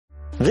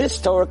This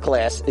Torah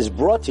class is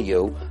brought to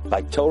you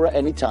by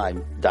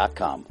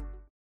TorahAnytime.com.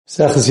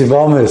 Seches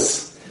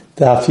Yevamis,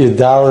 Daf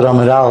Yudaled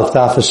Amud Aleph,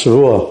 Daf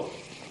Shavua.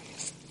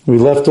 We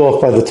left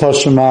off by the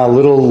Tashema a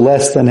little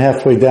less than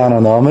halfway down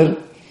on the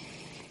Amud.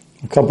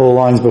 A couple of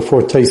lines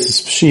before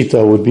Taisus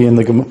Pshita would be in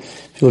the Gemara.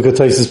 If you look at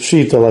Taisus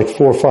Pshita, like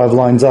 4 or 5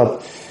 lines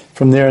up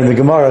from there in the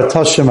Gemara,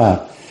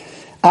 Tashema.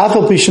 Even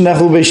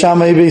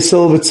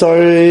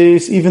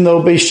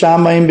though Beis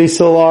Shammai and Beis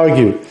Hillel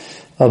argue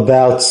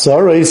about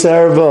Sarais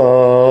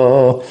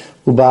Erva,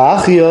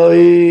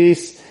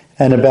 Uba'achiyos,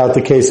 and about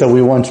the case that we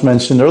once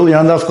mentioned earlier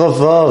on Daf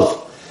Chavav,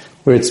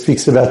 where it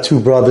speaks about 2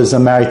 brothers that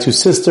married 2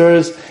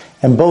 sisters,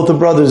 and both the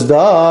brothers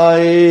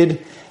died,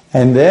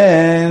 and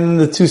then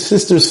the 2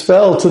 sisters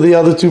fell to the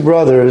other 2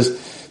 brothers.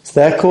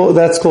 So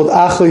that's called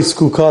Achos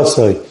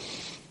Kukasai,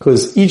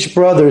 because each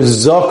brother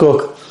is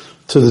zakuk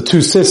to the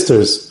 2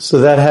 sisters.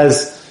 So that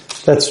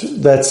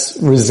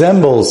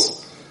resembles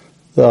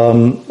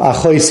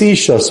Achos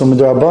Isha. So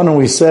Midrabanan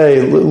we say,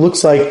 it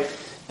looks like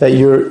that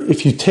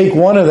if you take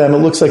one of them, it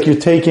looks like you're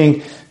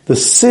taking the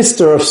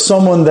sister of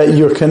someone that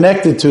you're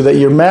connected to, that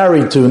you're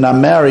married to, not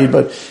married,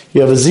 but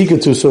you have a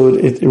zika to, so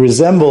it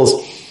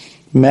resembles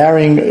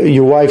marrying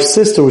your wife's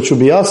sister, which would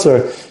be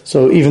Asr.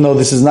 So even though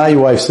this is not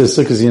your wife's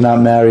sister, because you're not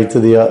married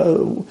to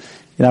you're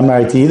not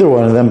married to either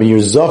one of them, but you're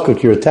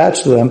zakuk, you're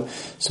attached to them.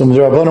 So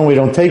Midrabanan, we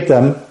don't take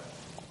them.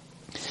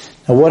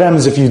 Now what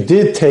happens if you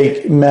did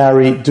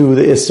marry, do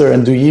the Isser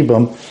and do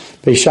Yibam?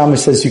 Beis Shammai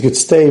says you could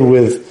stay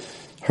with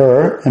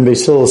her, and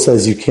Beis Hillel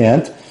says you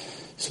can't.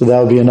 So that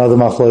would be another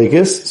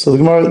machlokes. So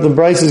the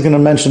Bryce is going to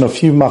mention a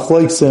few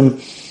machlokesim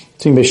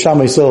between Beis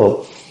Shammai and Beis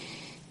Hillel.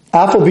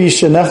 Afal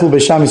bisha nechlu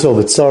Beis Shammai Beis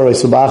Hillel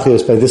v'tzaros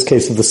u'ba'achiyos, by this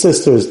case of the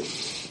sisters,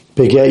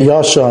 beget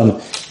yashan,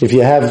 if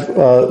you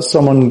have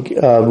someone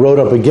wrote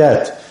up a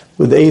get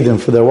with Eidim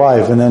for their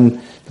wife, and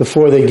then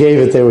before they gave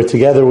it, they were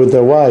together with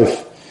their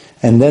wife,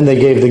 and then they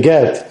gave the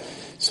get.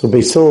 So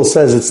Beis Hillel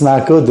says it's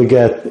not good, the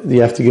get.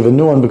 You have to give a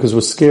new one because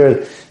we're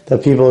scared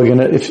that people are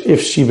gonna,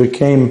 if she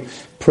became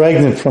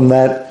pregnant from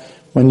that,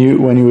 when you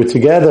were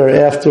together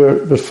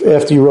after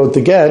you wrote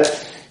the get,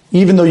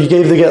 even though you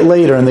gave the get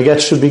later and the get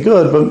should be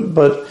good,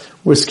 but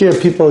we're scared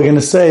people are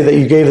gonna say that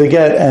you gave the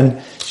get and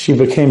she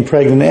became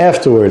pregnant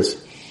afterwards.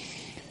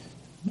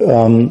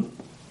 So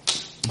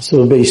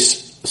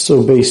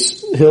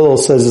Beis Hillel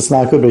says it's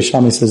not good, Beis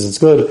Shammai says it's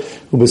good.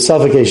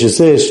 Ubesafek Eishes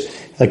Ish,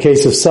 a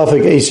case of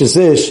Safek Eishes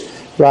Ish,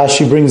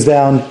 Rashi brings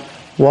down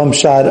one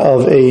shot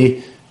of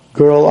a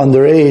girl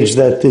underage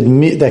that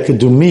could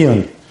do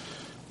miyun.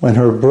 When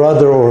her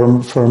brother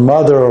or her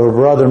mother or her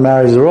brother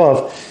marries her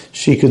off,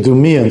 she could do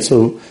miyun.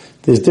 So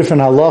there's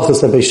different halachas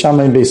that Beis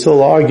Shammai and Beis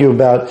Hillel argue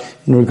about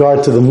in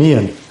regard to the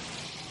miyun.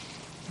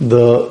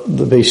 The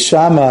Beis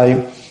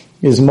Shammai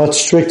is much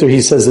stricter.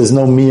 He says there's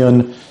no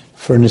miyun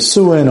for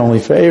Nisuin, only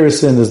for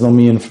Erisin. There's no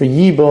miyun for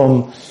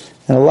Yibum,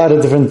 and a lot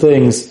of different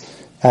things.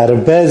 Out of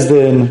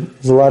Bezdin,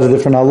 there's a lot of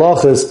different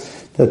halachas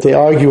that they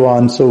argue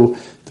on. So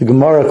the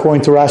Gemara,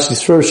 according to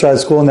Rashi's first shot,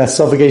 is calling that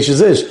Safek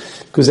Eishes Ish,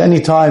 because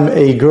anytime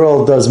a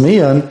girl does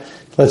miyan,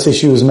 let's say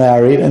she was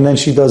married, and then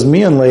she does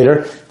miyan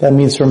later, that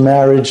means her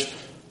marriage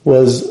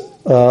was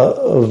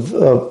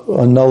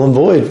a null and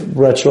void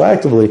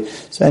retroactively.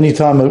 So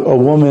anytime a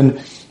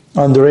woman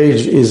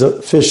underage is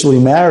officially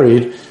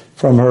married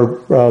from her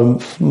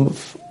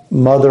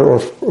mother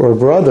or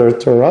brother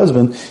to her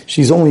husband,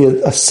 she's only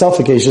a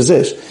Safek Eishes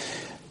Ish.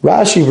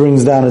 Rashi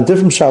brings down a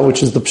different shot,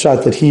 which is the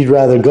shot that he'd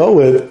rather go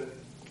with,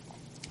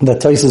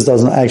 that Taisus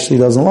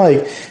doesn't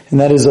like,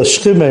 and that is a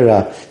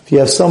shchimera. If you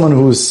have someone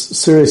who's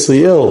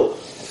seriously ill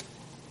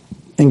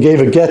and gave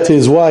a get to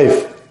his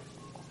wife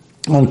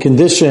on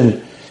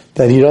condition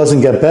that he doesn't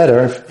get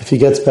better, if he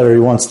gets better he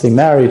wants to stay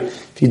married,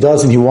 if he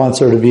doesn't he wants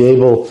her to be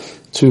able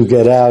to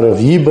get out of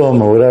Yibum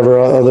or whatever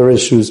other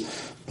issues,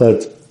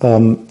 but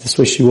this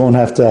way she won't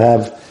have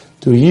to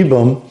do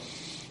Yibum.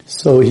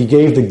 So he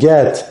gave the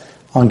get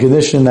on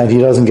condition that he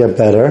doesn't get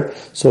better.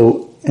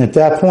 So at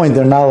that point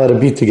they're not allowed to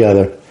be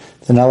together.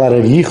 They're not allowed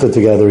to have yichud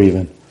together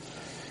even,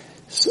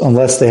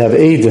 unless they have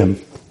eidim.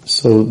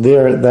 So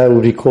that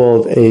would be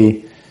called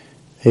a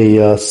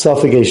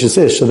Safek Eishes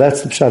Ish. So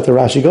that's the pshat that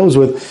Rashi goes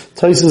with.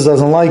 Taisus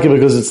doesn't like it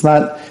because it's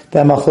not,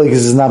 that machlokes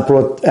is not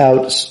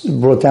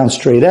brought down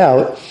straight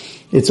out.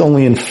 It's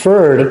only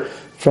inferred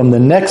from the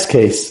next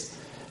case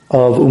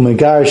of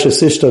Umegarish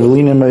Asishta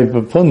Velina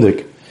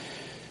Me'Pundik.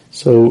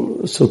 So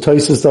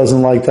Taisus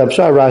doesn't like that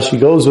pshat. Rashi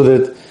goes with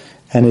it,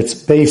 and it's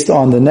based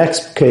on the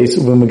next case,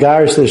 if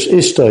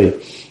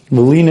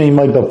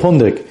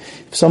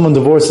someone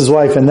divorced his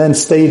wife and then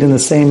stayed in the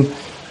same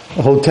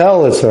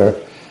hotel as her,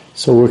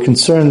 so we're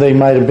concerned they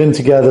might have been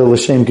together,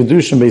 L'Shem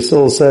Kedushin. Beis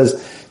Hillel says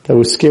that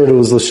we're scared it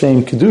was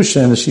L'Shem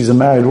Kedushin, and she's a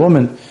married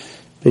woman.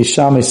 Beis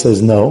Shammai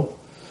says no.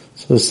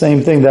 So the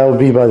same thing, that would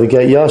be by the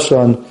Get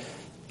Yashan,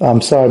 by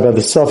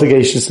the Safek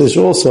Eishes Ish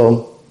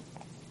also,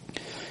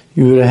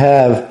 you would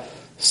have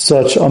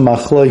such a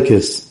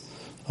machlokes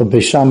of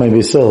Beis Shammai and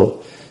Beis Hillel.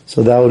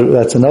 So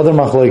that's another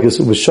machlokes,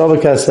 Ubeshava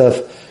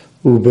Kasef,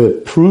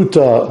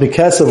 Pruta,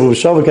 Bekesav,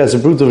 Ubeshava Kesav,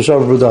 Pruta,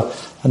 Ubeshava Pruta.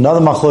 Another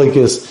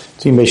machlokes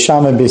between Beis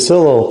Shammai and Beis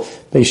Hillel.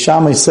 Beis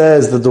Shammai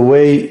says that the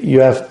way you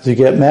have to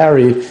get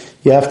married,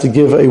 you have to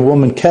give a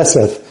woman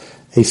kesef,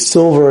 a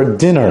silver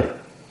dinner.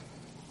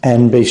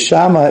 And Beis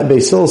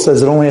Hillel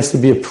says it only has to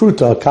be a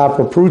pruta, a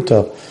copper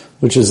pruta,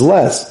 which is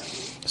less.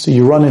 So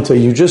you run into a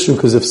yujishu,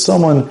 because if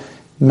someone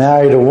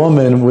married a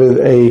woman with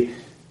a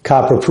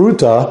copper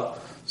pruta,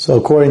 so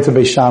according to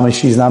Beis Shammai,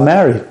 she's not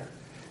married.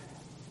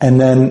 And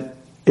then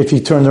if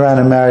he turned around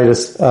and married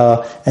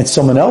and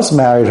someone else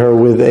married her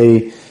with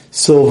a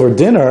silver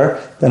dinner,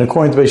 then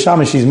according to Beis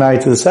Shammai, she's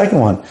married to the second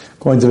one.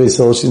 According to Beis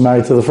Hillel, she's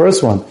married to the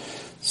first one.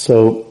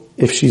 So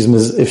if she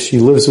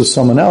lives with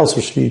someone else,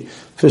 or she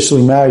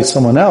officially married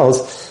someone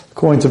else,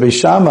 according to Beis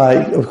Shammai,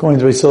 according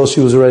to Beis Hillel, she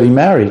was already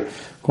married.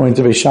 According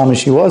to Beis Shammai,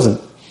 she wasn't.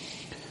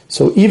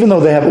 So even though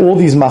they have all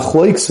these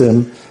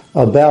machloksim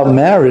about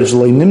marriage,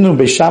 le'nimnu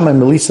Beis Shammai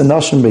melisa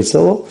nashim Beis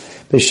Hillel,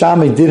 Beis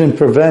Shammai didn't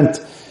prevent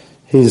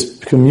his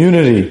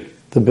community,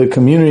 the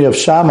community of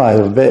Shammai,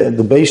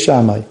 the Beis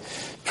Shammai,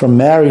 from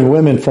marrying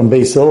women from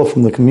Beis Hillel,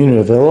 from the community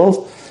of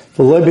Hillel,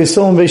 v'lo Beis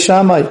Hillel and Beis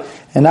Shammai,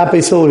 and not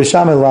Beis Hillel and Beis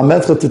Shammai,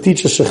 la'amedcha to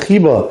teach a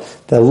shechiba,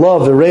 that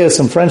love, ereus,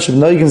 and friendship,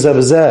 noigen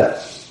zeh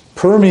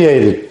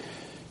permeated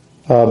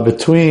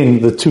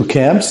between the two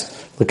camps.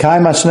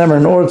 L'kayim hashnemer,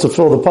 in order to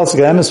fulfill the pasuk,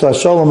 emes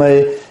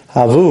v'asholom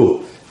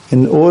havu,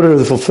 in order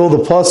to fulfill the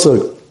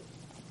pasuk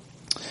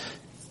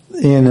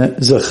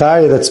in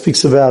Zechariah that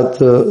speaks about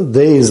the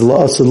days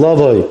la'asud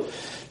lavoi,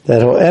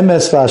 that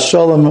ho'emes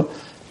v'asholom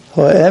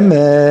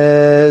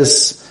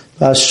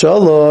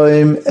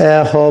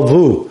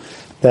ehavu,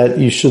 that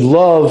you should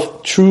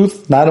love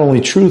truth, not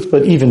only truth,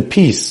 but even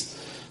peace.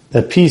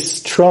 That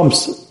peace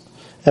trumps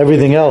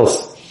everything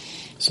else.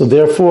 So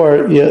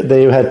therefore,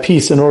 they had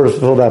peace in order to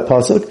fulfill that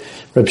pasuk.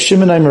 Reb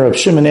Shimon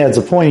adds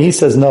a point. He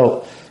says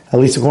no, at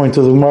least according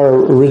to the Gemara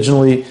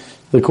originally,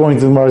 according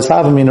to the Gemara's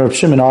Havamim, Reb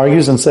Shimon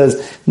argues and says,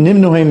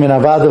 Nimnuhem min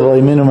avada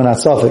v'iminu min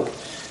asafik.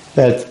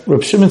 That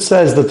Reb Shimon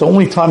says that the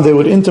only time they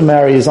would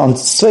intermarry is on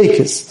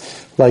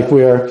Sveikis, like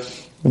where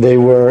they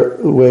were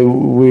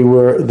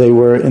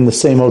in the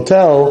same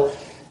hotel,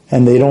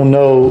 and they don't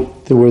know,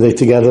 were they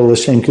together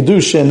l'shem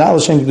kedushin, not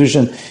l'shem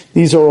kedushin.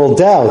 These are all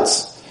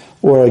doubts.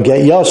 Or a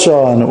get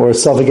yashan, or a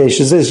safek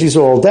eshes, these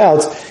are all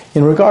doubts.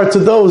 In regard to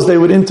those, they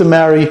would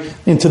intermarry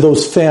into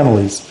those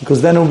families,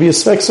 because then it would be a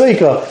svek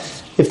sveika.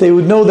 If they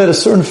would know that a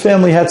certain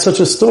family had such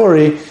a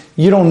story,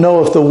 you don't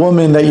know if the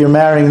woman that you're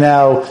marrying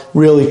now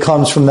really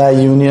comes from that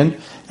union.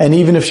 And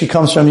even if she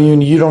comes from a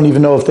union, you don't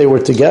even know if they were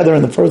together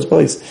in the first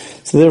place.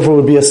 So therefore it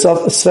would be a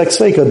svek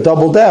sveika,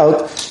 double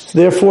doubt. So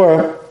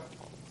therefore,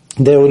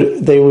 they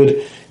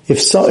would, if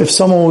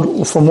someone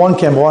would, from one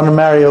camp want to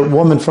marry a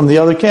woman from the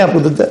other camp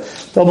with a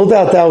double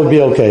doubt, that would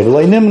be okay.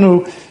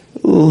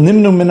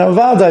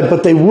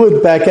 But they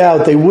would back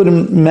out. They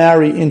wouldn't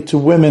marry into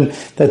women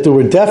that there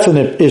were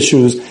definite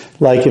issues,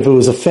 like if it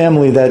was a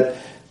family that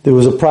there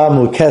was a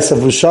problem with kesef,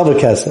 v'shava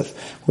kesef,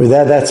 where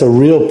that's a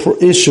real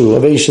issue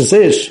of Eishes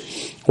Ish,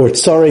 or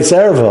Tzares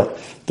Erva.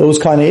 Those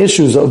kind of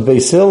issues of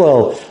Beis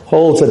Hillel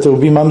holds that there would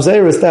be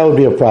mamzeris, that would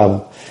be a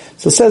problem.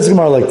 So it says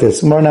Gemara like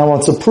this. Gemara now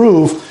wants to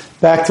prove,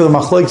 back to the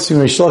machlokes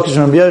between Reish Lakish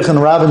and Rabbi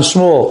Yochanan, Rav and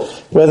Shmuel,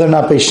 whether or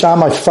not Beis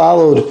Shammai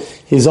followed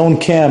his own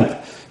camp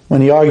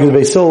when he argued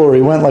with Beis Hillel, or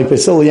he went like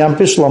Beis Hillel, Yam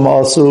Pishlam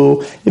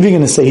also. If you're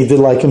going to say he did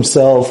like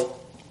himself,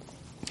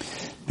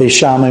 Beis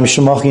Shammai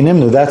Mishamachi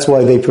Nimnu, that's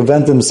why they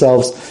prevent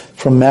themselves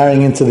from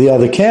marrying into the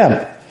other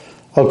camp,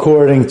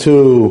 according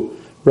to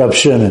Rab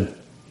Shimon.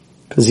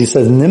 Because he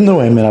says,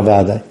 Nimnu min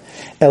avadai.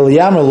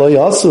 Eliyamar lo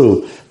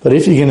yasu. But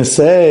if you're going to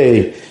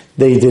say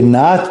they did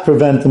not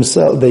prevent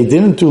themselves, they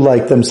didn't do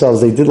like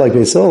themselves, they did like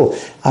Beis Hillel,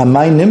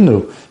 amai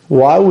nimnu.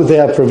 Why would they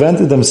have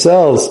prevented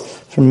themselves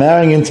from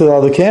marrying into the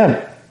other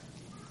camp?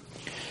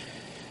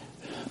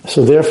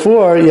 So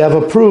therefore, you have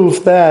a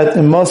proof that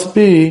it must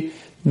be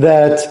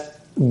that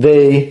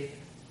they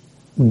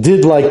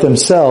did like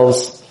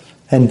themselves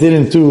and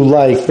didn't do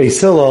like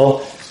Beis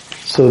Hillel,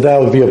 so that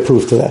would be a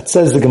proof to that.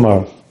 Says the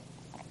Gemara.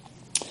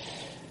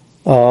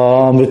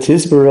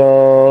 Says the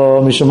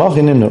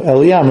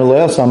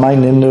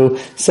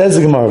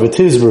Gemara,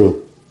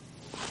 V'tizbru.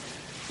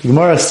 The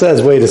Gemara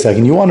says, wait a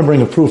second, you want to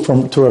bring a proof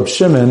to Reb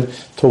Shimon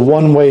to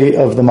one way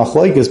of the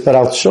machlokes, but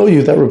I'll show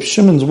you that Reb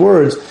Shimon's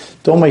words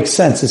don't make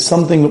sense. There's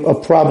something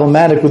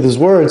problematic with his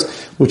words,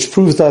 which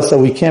proves to us that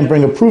we can't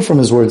bring a proof from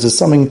his words. There's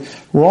something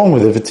wrong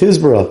with it.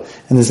 V'tizbru.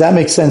 And does that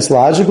make sense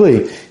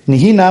logically?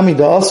 Nihi nami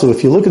da'asu.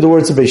 If you look at the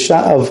words of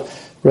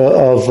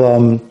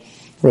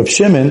Reb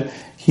Shimon,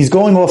 he's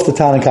going off the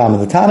Tanna Kama.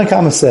 The Tanna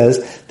Kama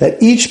says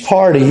that each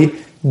party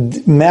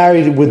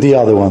married with the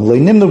other one.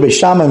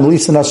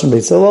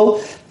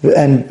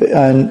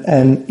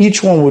 And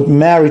each one would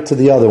marry to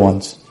the other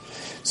ones.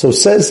 So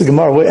says the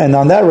Gemara, and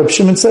on that Reb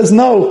Shimon says,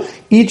 no,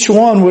 each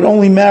one would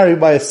only marry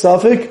by a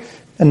suffix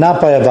and not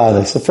by a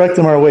vade. So frek the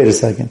Gemara, wait a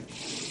second.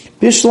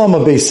 Bishlam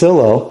Beis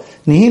Hillel,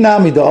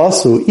 nihinami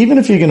da'asu, even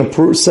if you're going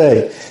to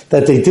say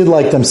that they did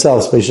like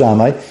themselves, Beis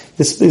Shammai,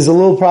 this is a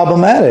little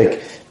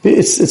problematic.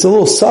 it's a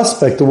little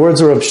suspect. The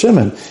words are of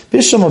Shimon.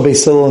 Bishama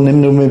Beis Hillel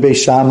nimnu mi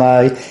Beis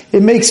Shammai.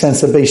 It makes sense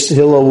that Beis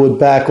Hillel would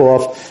back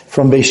off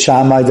from Beis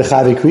Shammai the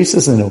Chavi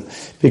Krisis inu,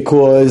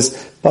 because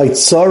by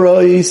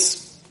tsarais,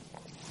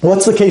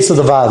 what's the case of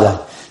the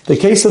Vada? The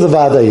case of the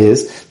Vada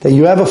is that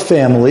you have a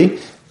family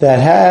that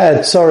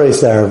had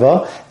tsarais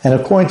erva, and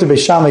according to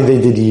Beis Shammai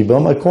they did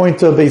yibum. According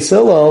to Beis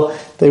Hillel,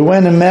 they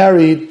went and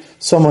married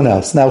someone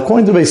else. Now,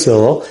 according to Beis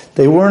Hillel,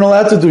 they weren't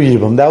allowed to do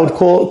yibum. That would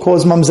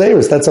cause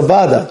mamzeris. That's a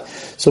Vada.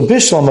 So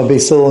Bishlam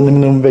Beis Hillel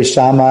nimnu Beis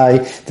Shammai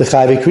the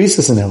Chavi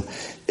Krisis inu.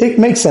 It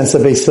makes sense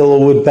that Beis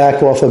Hillel would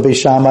back off of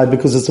Beis Shammai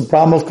because it's a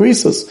problem of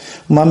krisus.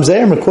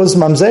 Mamzerim, it causes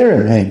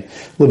mamzerim. Hein,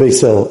 Beis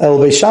Hillel. El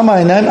Beis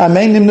Shammai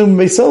amein nimnu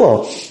Beis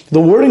Hillel. The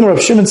wording of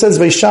Rav Shimon says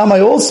Beis Shammai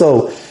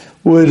also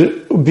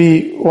would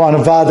be on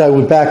a vada,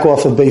 would back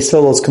off of Beis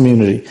Hillel's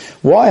community.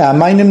 Why?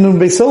 Amein nimnu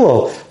Beis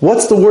Hillel.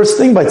 What's the worst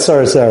thing by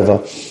tsaras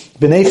erva?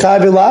 B'nei chai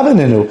v'lavin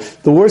inu.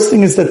 The worst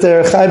thing is that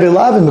they're chai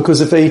v'lavin,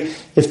 because if the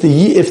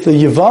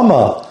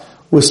Yavama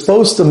was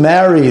supposed to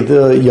marry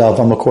the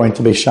Yavam according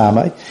to Beis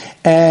Shammai,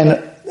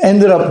 and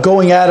ended up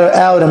going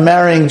out and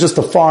marrying just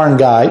a foreign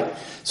guy,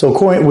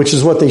 which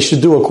is what they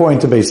should do according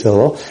to Beis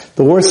Hillel.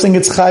 The worst thing,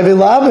 it's chai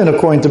v'lavin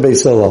according to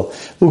Beis Hillel.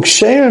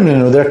 Uksherim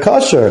inu, they're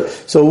kosher,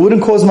 so it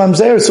wouldn't cause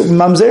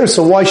mamzer.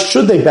 So why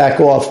should they back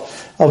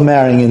off of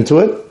marrying into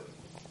it?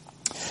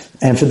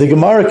 And for the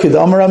Gemara, Kid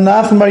Amar Rav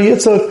Nachman bar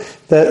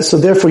Yitzchak, so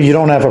therefore you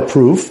don't have a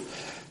proof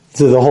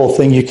to the whole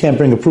thing. You can't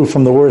bring a proof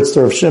from the words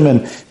to Rav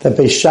Shimon that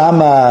Beis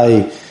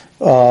Shammai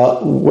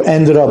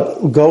ended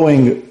up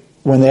going,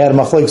 when they had a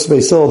machlokes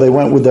Beis Hillel, they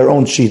went with their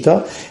own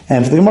shita.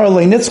 And for the Gemara,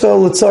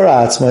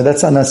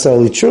 that's not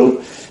necessarily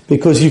true,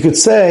 because you could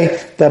say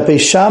that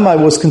Beis Shammai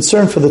was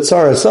concerned for the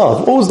tzara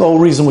itself. What was the whole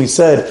reason we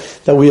said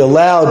that we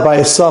allowed by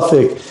a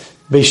suffix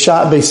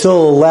Beis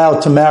Hillel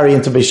allowed to marry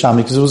into Beis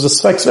Shammai? Because it was a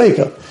svek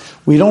sveika.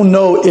 We don't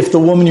know if the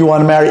woman you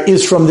want to marry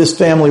is from this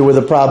family where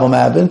the problem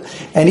happened.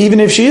 And even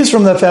if she is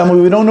from that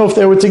family, we don't know if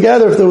they were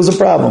together, if there was a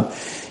problem.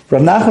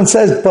 Rav Nachman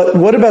says, but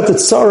what about the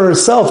tzara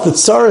herself? The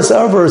tsaras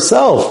erva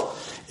herself.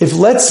 If,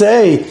 let's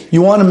say,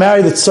 you want to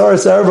marry the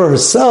tsaras erva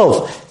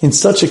herself, in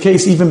such a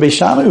case, even Beis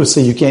Shammai would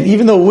say you can't,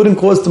 even though it wouldn't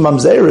cause the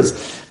mamzeres,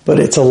 but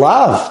it's a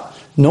lav.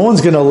 No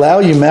one's going to allow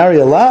you marry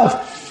a lav.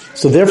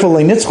 So therefore,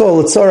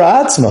 le'nitzcho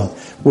l'tzara atzma.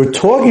 We're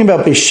talking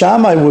about Beis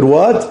Shammai would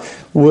what?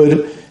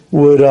 We're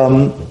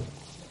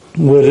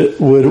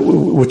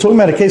talking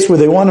about a case where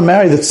they want to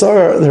marry the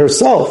tzara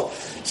herself.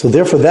 So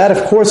therefore, that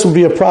of course would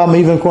be a problem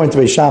even according to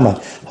Beis Shammai.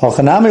 Rav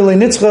Nachman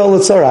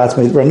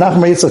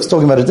Yitzchak is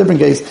talking about a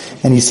different case,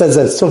 and he says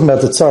that it's talking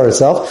about the tzara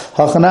herself.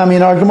 Hachanami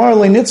in our Gemara,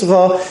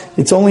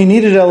 it's only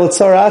needed the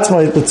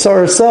tzara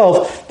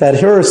herself, that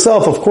her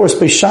herself, of course,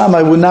 Beis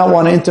Shammai would not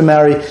want to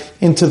intermarry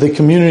into the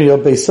community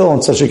of Beis Hillel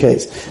in such a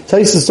case.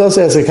 Taisus does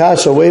ask a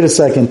kasha, wait a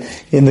second,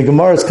 in the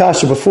Gemara's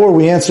kasha, before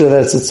we answer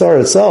that it's the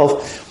tzara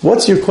itself,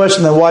 what's your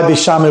question then why Beis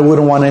Shammai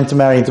wouldn't want to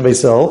intermarry into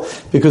Beis Hillel?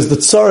 Because the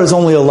tzara is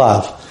only a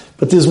lav.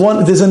 But there's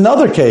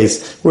another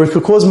case where it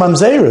could cause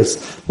mamzeris.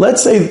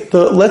 Let's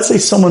say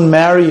someone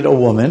married a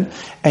woman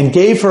and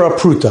gave her a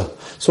pruta.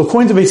 So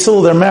according to Beis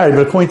Hillel they're married,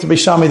 but according to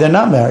Beis Shammai they're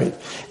not married.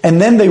 And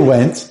then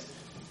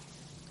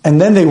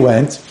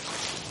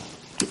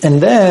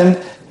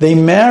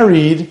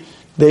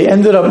they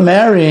ended up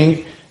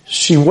marrying,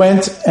 she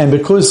went, and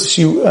because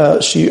she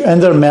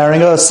ended up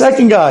marrying a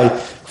second guy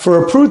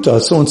for a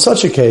pruta. So in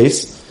such a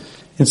case,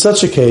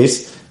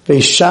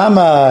 Beis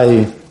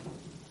Shammai,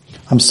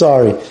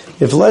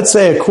 if let's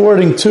say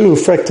according to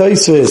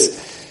Frektoisvis,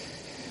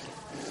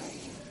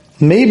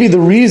 maybe the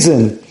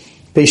reason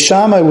Beis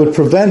Shammai would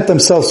prevent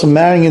themselves from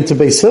marrying into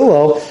Beis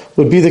Hillel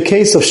would be the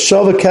case of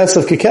Shava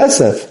Kesef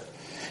Kekesef.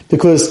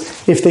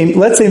 Because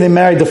let's say they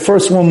married the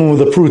first woman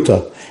with a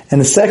pruta and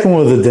the second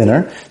one with a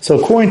dinner, so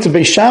according to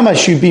Beis Shammai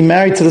she'd be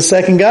married to the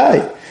second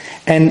guy.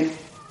 And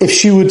if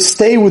she would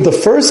stay with the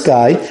first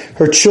guy,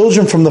 her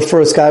children from the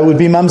first guy would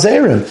be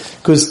mamzerim.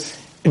 Because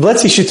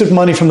let's say she took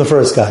money from the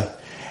first guy.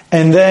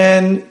 And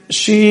then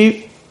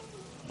she,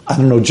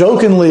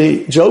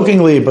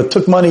 jokingly, but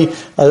took money,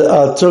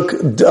 took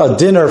a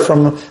dinner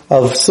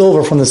of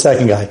silver from the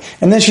second guy.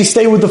 And then she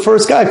stayed with the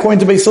first guy. According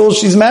to Beis Hillel,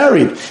 she's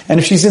married. And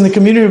if she's in the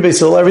community of Beis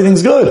Hillel,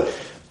 everything's good.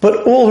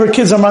 But all her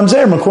kids are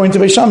mamzerim, according to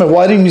Beis Shammai.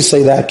 Why didn't you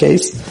say that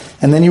case?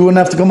 And then you wouldn't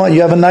have to come on.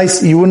 You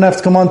wouldn't have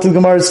to come on to the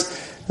Gemara's,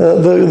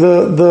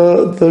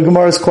 the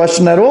Gemara's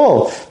question at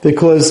all.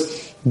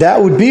 Because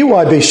that would be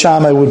why Beis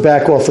Shammai would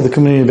back off of the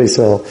community of Beis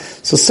Hillel.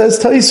 So says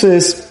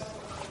Taisvis,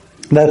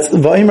 that's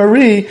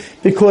Va'imari,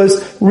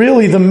 because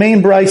really the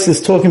main brayso is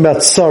talking about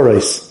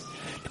tsaros.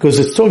 Because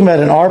it's talking about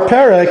in our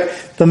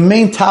parak, the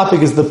main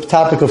topic is the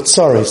topic of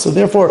tsaros. So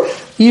therefore,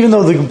 even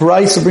though the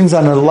brayso brings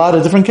on a lot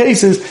of different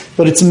cases,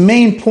 but its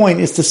main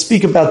point is to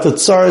speak about the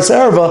tsaros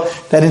erva,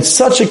 that in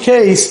such a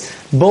case,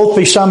 both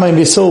Beis Shammai and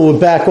Beis Hillel would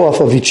back off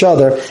of each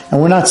other,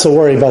 and we're not so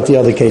worried about the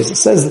other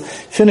cases.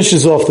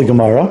 Finishes off the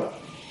Gemara.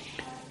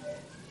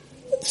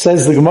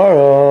 Says the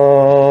Gemara,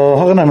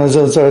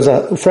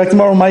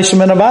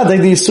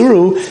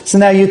 so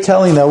now you're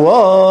telling them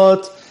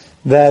what?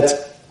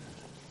 That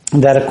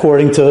that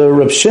according to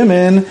Reb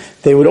Shimon,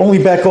 they would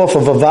only back off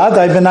of a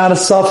vadai but not a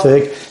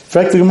suffix.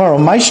 Frek the Gemara,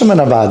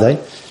 Maishaman avadai.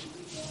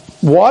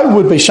 Why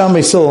would Beis Shammai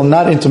Beis Hillel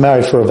not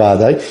intermarry for a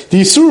vadai?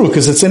 The Yisuru,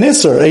 because it's an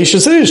Isser, Eish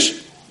is Ish.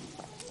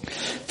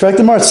 Frek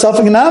the Gemara,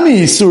 Suffik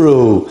Nami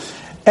Yisuru.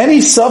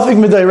 Any suffix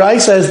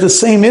midayraisa has the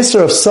same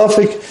isser of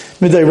suffix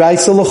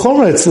midayraisa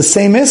l'chumra. It's the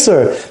same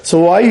isser.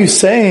 So why are you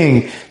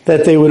saying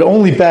that they would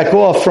only back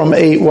off from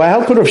a? Why?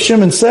 How could Rav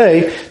Shimon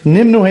say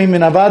nimnu hey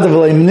min avada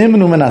v'lei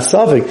nimnu min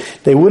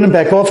asafik? They wouldn't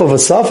back off of a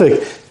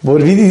suffix.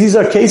 But these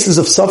are cases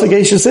of suffix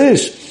eishes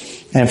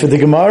ish. And for the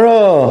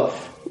Gemara,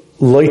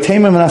 loy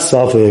teimim min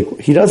asafik.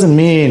 He doesn't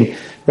mean.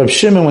 Rav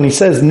Shimon, when he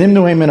says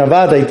nimnu hey min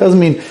avada, he doesn't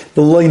mean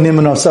the loy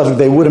nimnu asafik.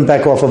 They wouldn't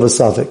back off of a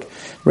suffix.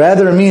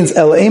 Rather, it means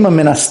el ema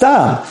min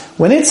astam.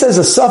 When it says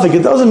a suffix,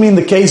 it doesn't mean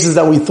the cases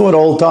that we thought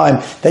all the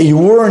time that you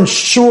weren't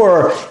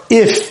sure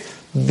if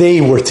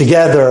they were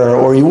together,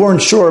 or you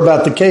weren't sure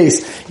about the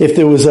case if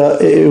there was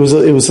it was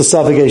a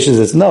suffix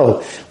eishes.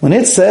 No, when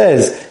it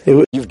says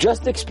You've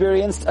just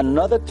experienced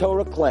another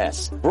Torah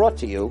class brought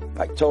to you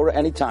by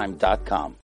TorahAnytime.com.